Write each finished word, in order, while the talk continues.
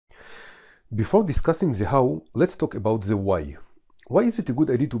Before discussing the how, let's talk about the why. Why is it a good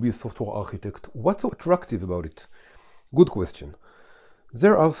idea to be a software architect? What's so attractive about it? Good question.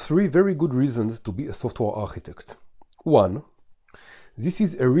 There are three very good reasons to be a software architect. One, this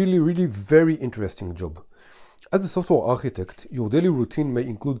is a really very interesting job. As a software architect, your daily routine may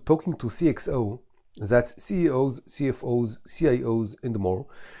include talking to CXO, that's CEOs, CFOs, CIOs, and more,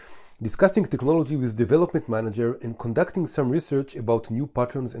 discussing technology with development manager, and conducting some research about new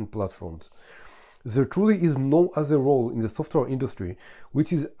patterns and platforms. There truly is no other role in the software industry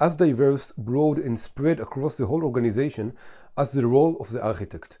which is as diverse, broad, and spread across the whole organization as the role of the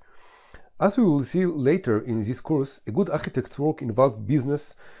architect. As we will see later in this course, a good architect's work involves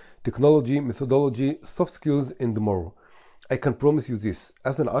business, technology, methodology, soft skills, and more. I can promise you this,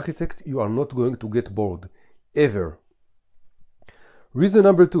 as an architect, you are not going to get bored, ever. Reason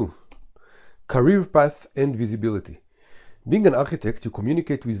number two, career path and visibility. Being an architect, you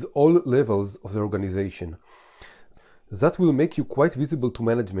communicate with all levels of the organization. That will make you quite visible to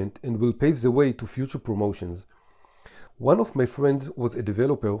management and will pave the way to future promotions. One of my friends was a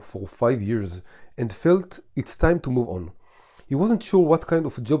developer for 5 years and felt it's time to move on. He wasn't sure what kind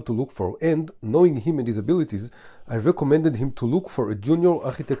of job to look for, and knowing him and his abilities, I recommended him to look for a junior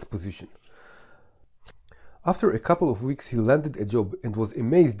architect position. After a couple of weeks, he landed a job and was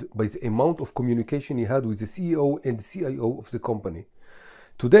amazed by the amount of communication he had with the CEO and CIO of the company.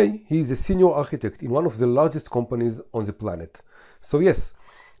 Today, he is a senior architect in one of the largest companies on the planet. So yes,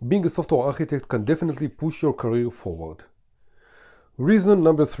 being a software architect can definitely push your career forward. Reason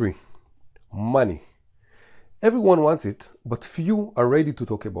number three, money. Everyone wants it, but few are ready to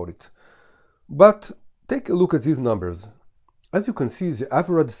talk about it. But take a look at these numbers. As you can see, the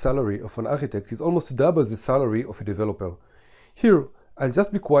average salary of an architect is almost double the salary of a developer. Here, I'll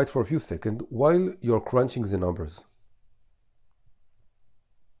just be quiet for a few seconds while you're crunching the numbers.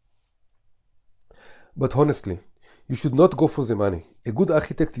 But honestly, you should not go for the money. A good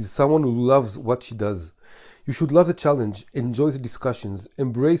architect is someone who loves what she does. You should love the challenge, enjoy the discussions,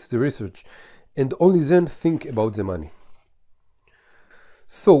 embrace the research, and only then think about the money.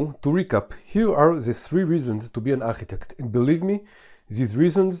 So, to recap, here are the three reasons to be an architect, and believe me, these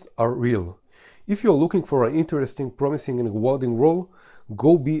reasons are real. If you're looking for an interesting, promising, and rewarding role,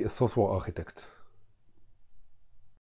 go be a software architect.